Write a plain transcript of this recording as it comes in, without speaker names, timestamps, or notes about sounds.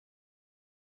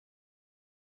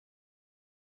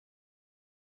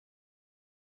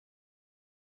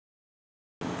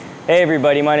Hey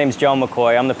everybody, my name is John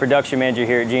McCoy. I'm the production manager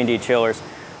here at G&D Chillers.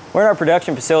 We're in our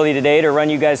production facility today to run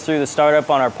you guys through the startup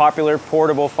on our popular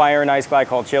portable fire and ice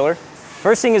glycol chiller.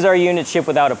 First thing is our units ship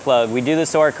without a plug. We do this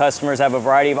so our customers have a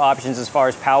variety of options as far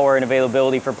as power and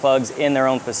availability for plugs in their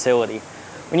own facility.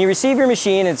 When you receive your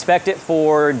machine, inspect it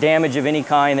for damage of any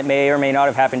kind that may or may not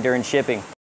have happened during shipping.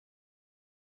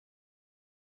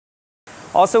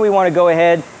 Also, we want to go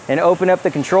ahead and open up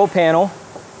the control panel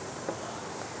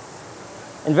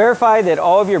and verify that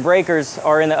all of your breakers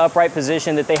are in the upright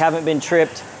position, that they haven't been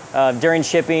tripped during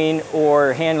shipping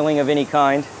or handling of any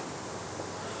kind.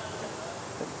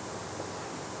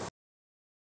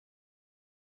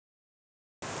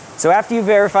 So after you've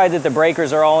verified that the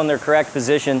breakers are all in their correct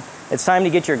position, it's time to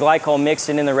get your glycol mixed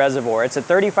in the reservoir. It's a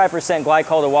 35%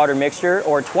 glycol to water mixture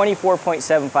or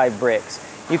 24.75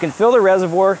 bricks. You can fill the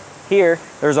reservoir here.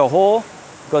 There's a hole,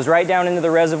 goes right down into the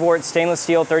reservoir. It's stainless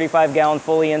steel, 35-gallon,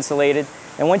 fully insulated.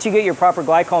 And once you get your proper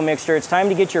glycol mixture, it's time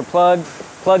to get your plug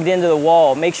plugged into the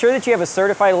wall. Make sure that you have a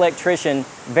certified electrician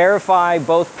verify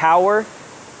both power,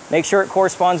 make sure it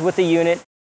corresponds with the unit.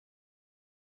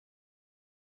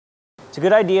 It's a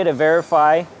good idea to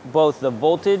verify both the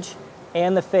voltage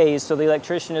and the phase so the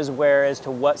electrician is aware as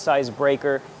to what size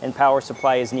breaker and power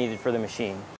supply is needed for the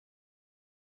machine.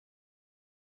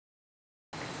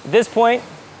 At this point,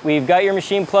 we've got your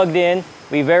machine plugged in.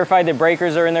 We've verified the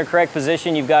breakers are in their correct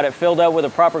position. You've got it filled up with a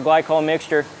proper glycol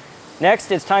mixture. Next,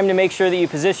 it's time to make sure that you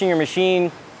position your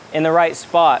machine in the right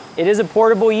spot. It is a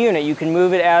portable unit. You can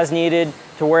move it as needed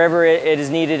to wherever it is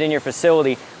needed in your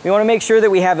facility. We want to make sure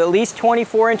that we have at least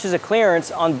 24 inches of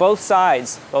clearance on both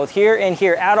sides, both here and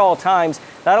here at all times.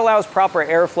 That allows proper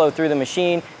airflow through the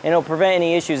machine and it'll prevent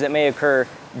any issues that may occur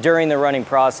during the running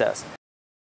process.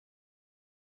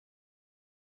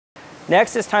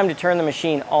 Next, it's time to turn the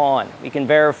machine on. We can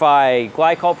verify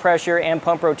glycol pressure and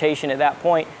pump rotation at that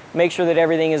point, make sure that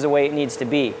everything is the way it needs to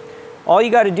be. All you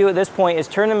got to do at this point is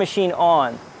turn the machine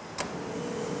on.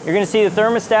 You're going to see the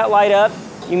thermostat light up.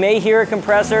 You may hear a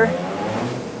compressor,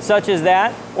 such as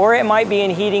that, or it might be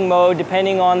in heating mode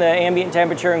depending on the ambient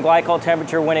temperature and glycol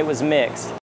temperature when it was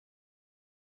mixed.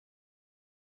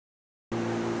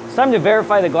 It's time to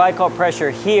verify the glycol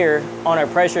pressure here on our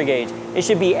pressure gauge. It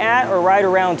should be at or right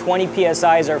around 20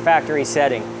 psi is our factory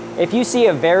setting. If you see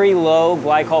a very low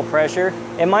glycol pressure,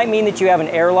 it might mean that you have an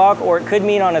airlock, or it could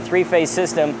mean on a three-phase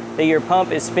system that your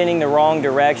pump is spinning the wrong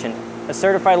direction. A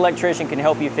certified electrician can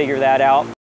help you figure that out.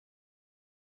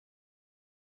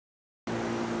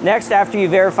 Next, after you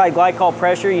verified glycol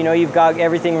pressure, you know you've got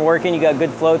everything working, you got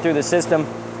good flow through the system,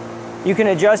 you can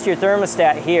adjust your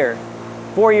thermostat here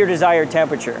for your desired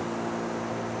temperature.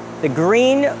 The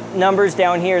green numbers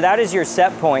down here, that is your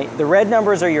set point. The red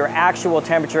numbers are your actual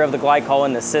temperature of the glycol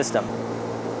in the system.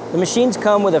 The machines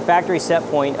come with a factory set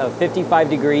point of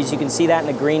 55 degrees. You can see that in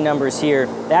the green numbers here.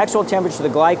 The actual temperature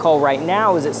of the glycol right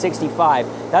now is at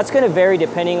 65. That's going to vary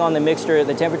depending on the mixture,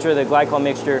 the temperature of the glycol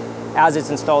mixture as it's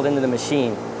installed into the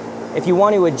machine. If you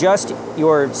want to adjust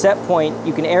your set point,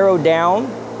 you can arrow down.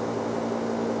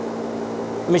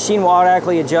 The machine will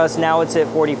automatically adjust. Now it's at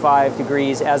 45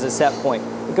 degrees as a set point.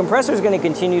 The compressor is going to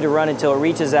continue to run until it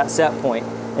reaches that set point,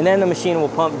 and then the machine will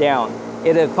pump down.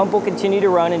 The pump will continue to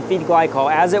run and feed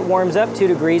glycol. As it warms up 2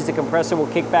 degrees, the compressor will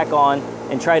kick back on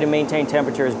and try to maintain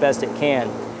temperature as best it can.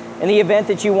 In the event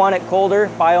that you want it colder,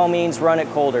 by all means run it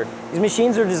colder. These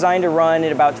machines are designed to run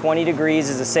at about 20 degrees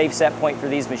as a safe set point for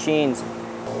these machines.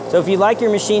 So if you'd like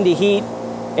your machine to heat,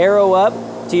 arrow up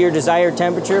to your desired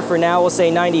temperature. For now, we'll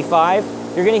say 95.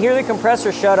 You're going to hear the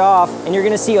compressor shut off, and you're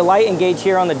going to see a light engage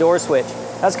here on the door switch.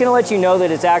 That's going to let you know that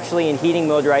it's actually in heating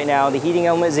mode right now. The heating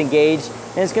element is engaged,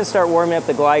 and it's going to start warming up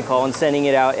the glycol and sending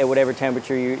it out at whatever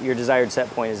temperature your desired set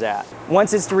point is at.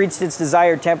 Once it's reached its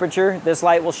desired temperature, this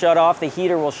light will shut off, the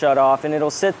heater will shut off, and it'll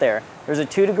sit there. There's a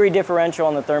 2-degree differential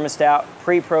on the thermostat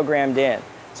pre-programmed in.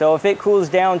 So if it cools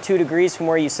down 2 degrees from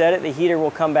where you set it, the heater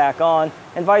will come back on,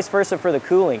 and vice versa for the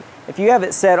cooling. If you have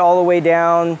it set all the way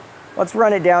down, let's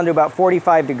run it down to about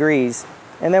 45 degrees,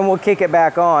 and then we'll kick it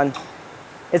back on.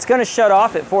 It's going to shut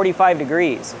off at 45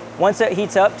 degrees. Once it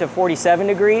heats up to 47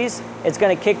 degrees, it's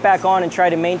going to kick back on and try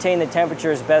to maintain the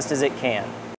temperature as best as it can.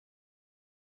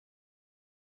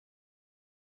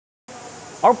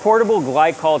 Our portable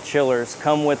glycol chillers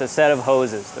come with a set of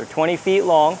hoses. They're 20 feet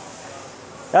long.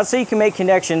 That's so you can make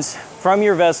connections from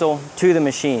your vessel to the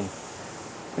machine.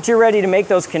 Once you're ready to make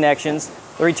those connections,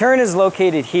 the return is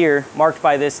located here, marked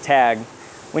by this tag.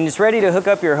 When it's ready to hook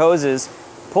up your hoses,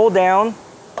 pull down,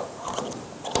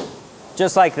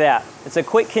 just like that. It's a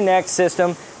quick connect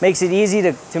system, makes it easy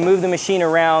to move the machine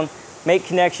around, make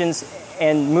connections,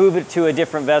 and move it to a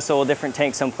different vessel, a different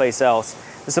tank someplace else.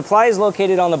 The supply is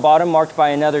located on the bottom, marked by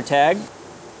another tag.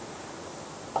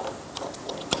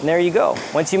 And there you go.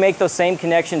 Once you make those same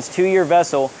connections to your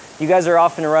vessel, you guys are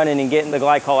off and running and getting the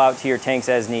glycol out to your tanks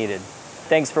as needed.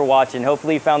 Thanks for watching.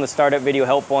 Hopefully you found the startup video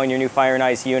helpful on your new fire and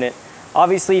ice unit.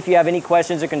 Obviously, if you have any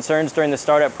questions or concerns during the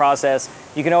startup process,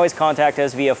 you can always contact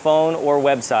us via phone or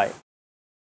website.